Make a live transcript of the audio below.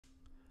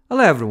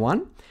Hello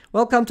everyone,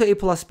 welcome to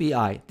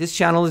aplusbi. This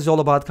channel is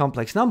all about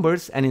complex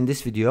numbers, and in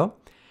this video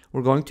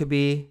we're going to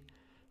be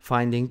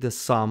finding the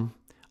sum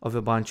of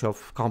a bunch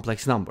of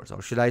complex numbers,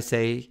 or should I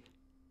say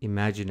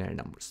imaginary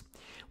numbers.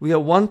 We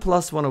have 1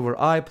 plus 1 over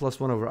I plus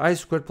 1 over I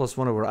squared plus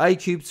 1 over I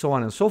cubed, so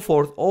on and so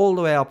forth, all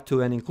the way up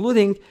to and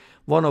including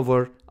 1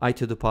 over I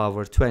to the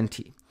power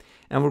 20.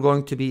 And we're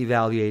going to be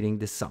evaluating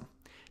this sum.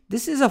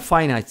 This is a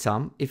finite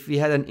sum. If we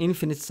had an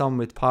infinite sum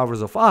with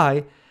powers of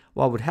I,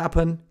 what would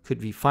happen?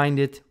 Could we find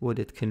it? Would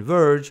it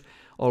converge?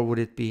 Or would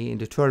it be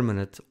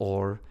indeterminate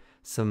or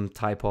some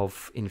type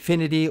of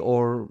infinity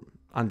or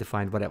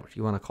undefined, whatever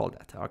you want to call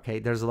that? Okay,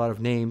 there's a lot of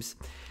names.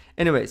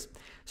 Anyways,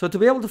 so to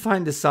be able to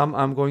find the sum,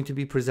 I'm going to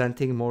be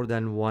presenting more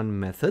than one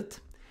method.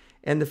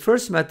 And the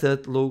first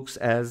method looks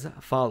as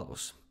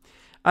follows.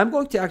 I'm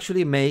going to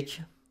actually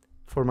make,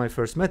 for my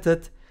first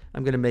method,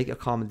 I'm going to make a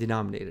common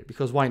denominator,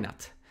 because why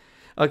not?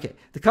 Okay,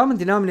 the common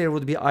denominator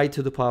would be I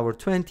to the power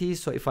 20.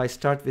 So if I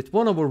start with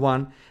 1 over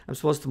 1, I'm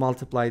supposed to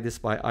multiply this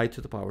by I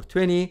to the power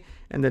 20,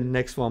 and then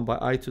next one by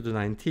I to the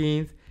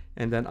 19th,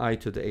 and then I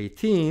to the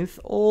 18th,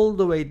 all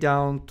the way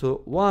down to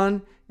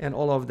 1, and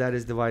all of that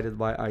is divided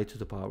by I to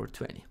the power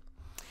 20.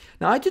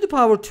 Now, I to the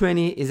power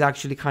 20 is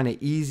actually kind of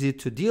easy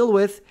to deal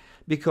with,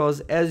 because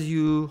as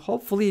you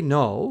hopefully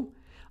know,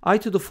 I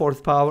to the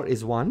 4th power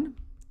is 1,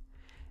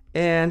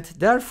 and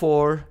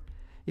therefore,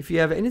 if you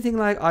have anything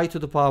like I to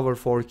the power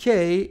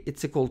 4k,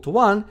 it's equal to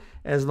 1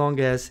 as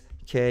long as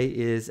k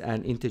is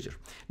an integer.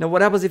 Now,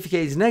 what happens if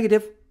k is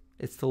negative?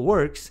 It still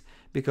works,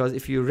 because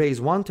if you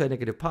raise 1 to a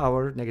negative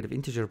power, negative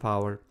integer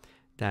power,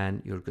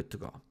 then you're good to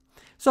go.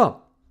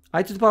 So,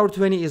 I to the power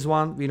 20 is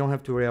 1. We don't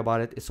have to worry about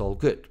it. It's all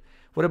good.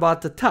 What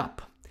about the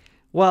top?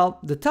 Well,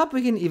 the top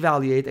we can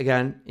evaluate,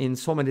 again, in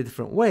so many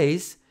different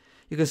ways.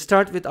 You can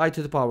start with I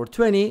to the power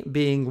 20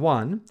 being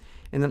 1,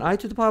 and then I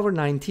to the power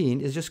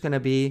 19 is just going to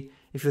be,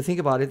 if you think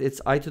about it, it's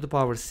I to the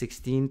power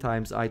 16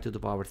 times I to the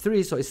power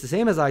 3. So it's the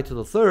same as I to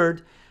the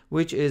 3rd,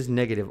 which is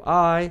negative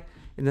I.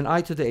 And then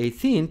I to the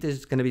 18th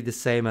is going to be the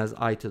same as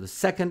I to the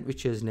 2nd,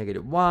 which is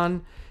negative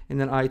 1.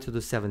 And then I to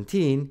the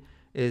 17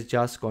 is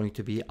just going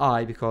to be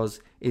I, because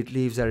it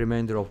leaves a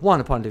remainder of 1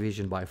 upon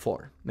division by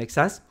 4. Make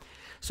sense?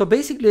 So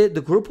basically,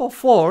 the group of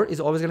 4 is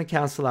always going to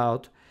cancel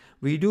out.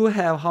 We do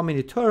have how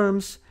many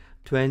terms?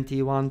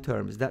 21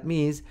 terms. That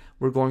means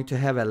we're going to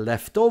have a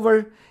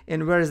leftover.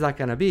 And where is that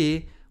going to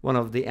be? One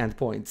of the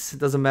endpoints. It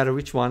doesn't matter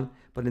which one,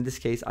 but in this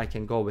case, I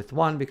can go with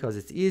 1 because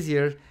it's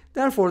easier.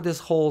 Therefore, this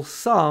whole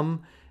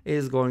sum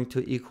is going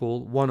to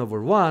equal 1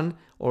 over 1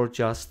 or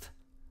just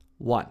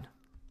 1.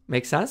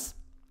 Make sense?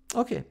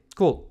 Okay,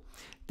 cool.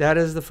 That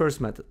is the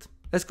first method.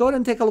 Let's go ahead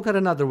and take a look at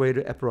another way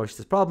to approach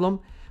this problem.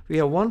 We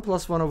have 1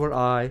 plus 1 over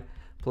I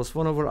plus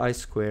 1 over I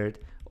squared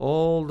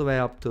all the way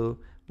up to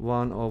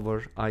 1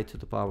 over I to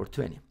the power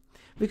 20.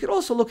 We could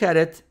also look at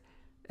it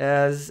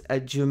as a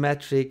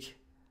geometric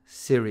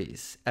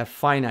series, a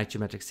finite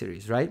geometric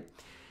series, right?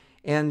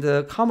 And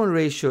the common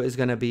ratio is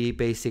going to be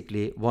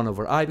basically 1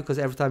 over I, because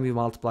every time you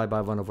multiply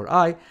by 1 over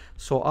I,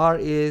 so R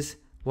is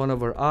 1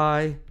 over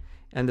I,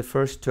 and the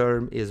first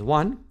term is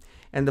 1.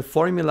 And the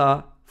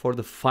formula for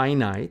the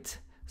finite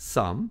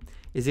sum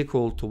is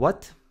equal to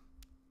what?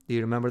 Do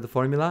you remember the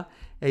formula?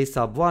 A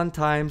sub 1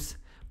 times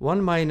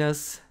 1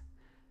 minus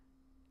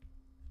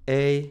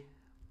A,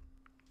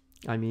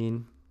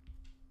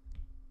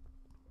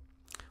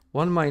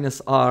 1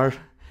 minus R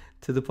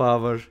to the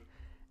power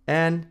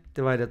n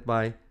divided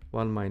by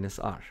 1 minus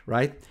r,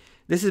 right?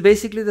 This is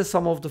basically the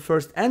sum of the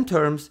first n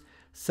terms.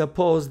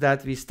 Suppose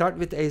that we start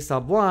with a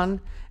sub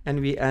 1 and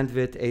we end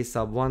with a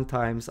sub 1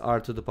 times r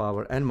to the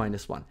power n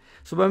minus 1.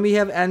 So when we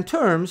have n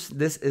terms,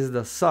 this is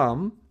the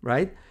sum,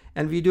 right?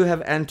 And we do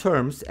have n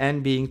terms, n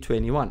being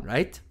 21,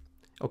 right?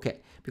 Okay,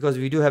 because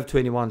we do have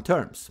 21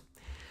 terms.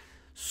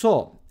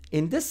 So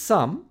in this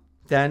sum,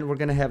 then we're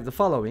going to have the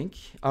following.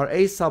 Our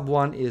a sub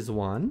 1 is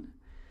 1.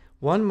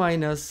 1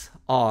 minus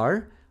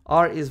r.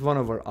 R is 1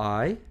 over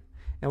I.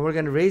 And we're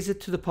going to raise it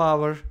to the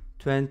power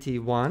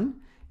 21.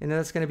 And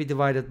that's going to be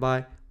divided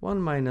by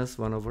 1 minus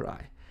 1 over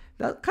I.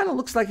 That kind of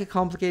looks like a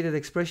complicated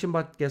expression,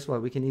 but guess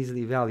what? We can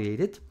easily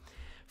evaluate it.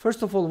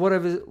 First of all,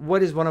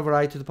 what is 1 over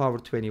I to the power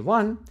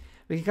 21?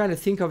 We can kind of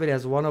think of it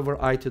as 1 over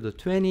I to the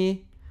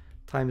 20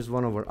 times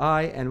 1 over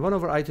I. And 1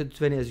 over I to the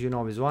 20, as you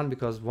know, is 1,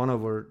 because 1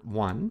 over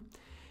 1.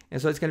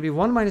 And so it's going to be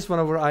 1 minus 1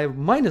 over I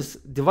minus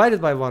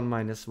divided by 1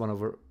 minus 1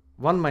 over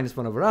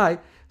 1 over I,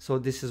 so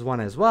this is 1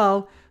 as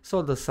well,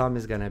 so the sum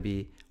is going to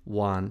be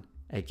 1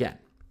 again,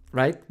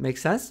 right?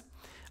 Makes sense?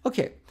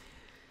 Okay,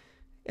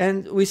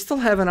 and we still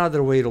have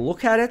another way to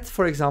look at it.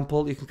 For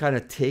example, you can kind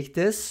of take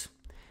this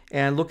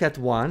and look at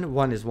 1.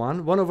 1 is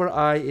 1. 1 over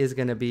I is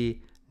going to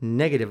be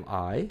negative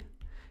I,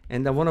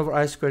 and then 1 over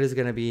I squared is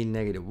going to be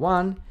negative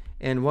 1,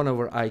 and 1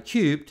 over I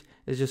cubed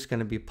is just going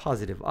to be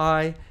positive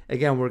I.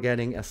 Again, we're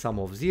getting a sum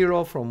of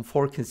 0 from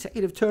 4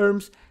 consecutive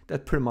terms.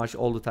 That pretty much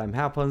all the time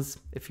happens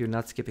if you're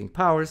not skipping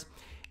powers.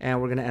 And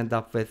we're going to end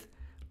up with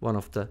one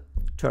of the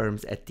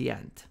terms at the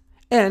end.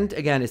 And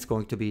again, it's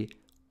going to be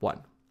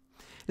 1.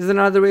 Is there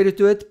another way to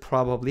do it?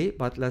 Probably,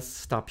 but let's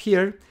stop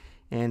here.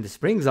 And this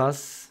brings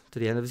us to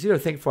the end of this video.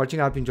 Thank you for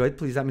watching. I hope you enjoyed.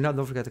 Please let me know.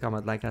 Don't forget to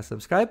comment, like, and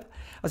subscribe.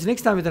 I'll see you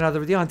next time with another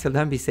video. Until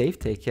then, be safe,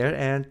 take care,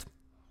 and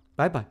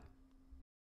bye-bye.